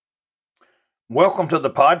Welcome to the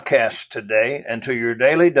podcast today and to your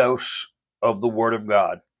daily dose of the Word of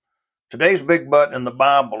God. Today's big but in the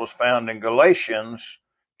Bible is found in Galatians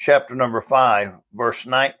chapter number 5, verse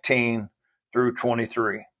 19 through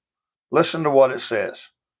 23. Listen to what it says.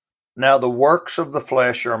 Now the works of the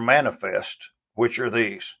flesh are manifest, which are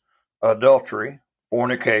these: adultery,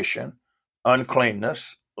 fornication,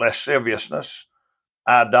 uncleanness, lasciviousness,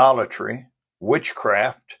 idolatry,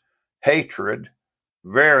 witchcraft, hatred,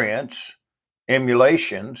 variance,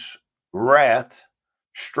 emulations, wrath,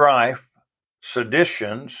 strife,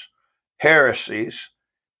 seditions, heresies,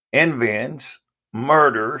 envyings,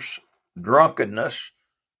 murders, drunkenness,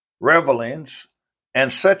 revelings,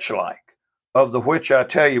 and such like, of the which I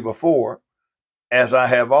tell you before, as I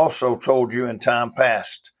have also told you in time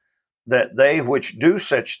past, that they which do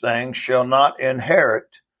such things shall not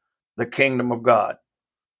inherit the kingdom of God.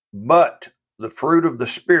 But the fruit of the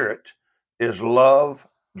Spirit is love,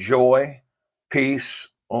 joy, peace,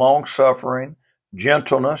 long-suffering,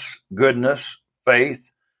 gentleness, goodness, faith,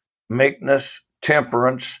 meekness,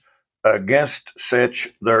 temperance. Against such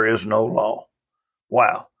there is no law.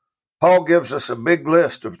 Wow. Paul gives us a big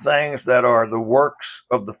list of things that are the works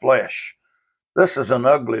of the flesh. This is an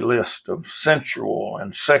ugly list of sensual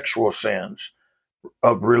and sexual sins,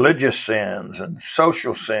 of religious sins and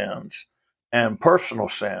social sins and personal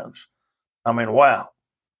sins. Wow.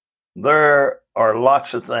 There are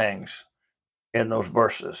lots of things in those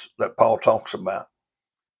verses that Paul talks about.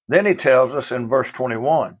 Then he tells us in verse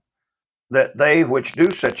 21 that they which do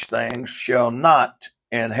such things shall not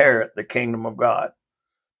inherit the kingdom of God.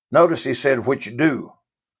 Notice he said which do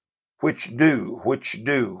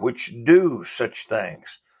such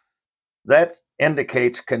things. That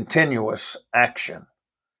indicates continuous action.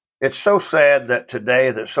 It's so sad that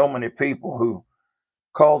today that so many people who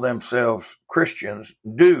call themselves Christians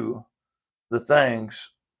do the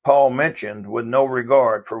things Paul mentioned with no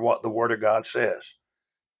regard for what the Word of God says.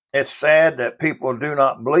 It's sad that people do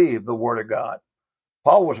not believe the Word of God.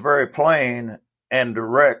 Paul was very plain and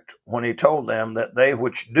direct when he told them that they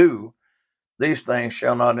which do these things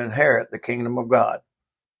shall not inherit the kingdom of God.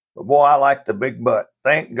 But boy, I like the big but.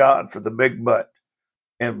 Thank God for the big but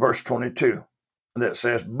in verse 22 that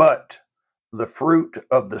says, but the fruit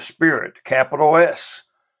of the Spirit, capital S,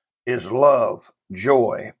 is love,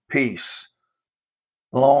 joy, peace,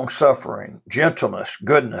 long-suffering, gentleness,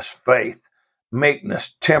 goodness, faith,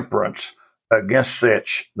 meekness, temperance. Against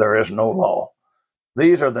such there is no law.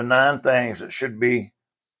 These are the 9 things that should be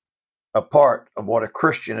a part of what a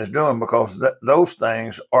Christian is doing, because those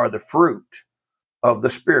things are the fruit of the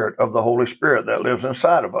Spirit, of the Holy Spirit that lives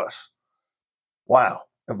inside of us. Wow.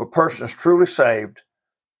 If a person is truly saved,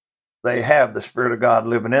 they have the Spirit of God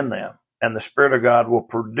living in them, and the Spirit of God will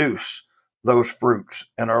produce those fruits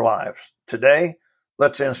in our lives. Today,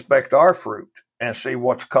 let's inspect our fruit and see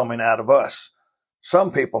what's coming out of us.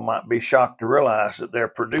 Some people might be shocked to realize that they're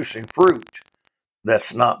producing fruit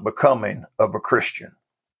that's not becoming of a Christian.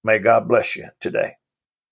 May God bless you today.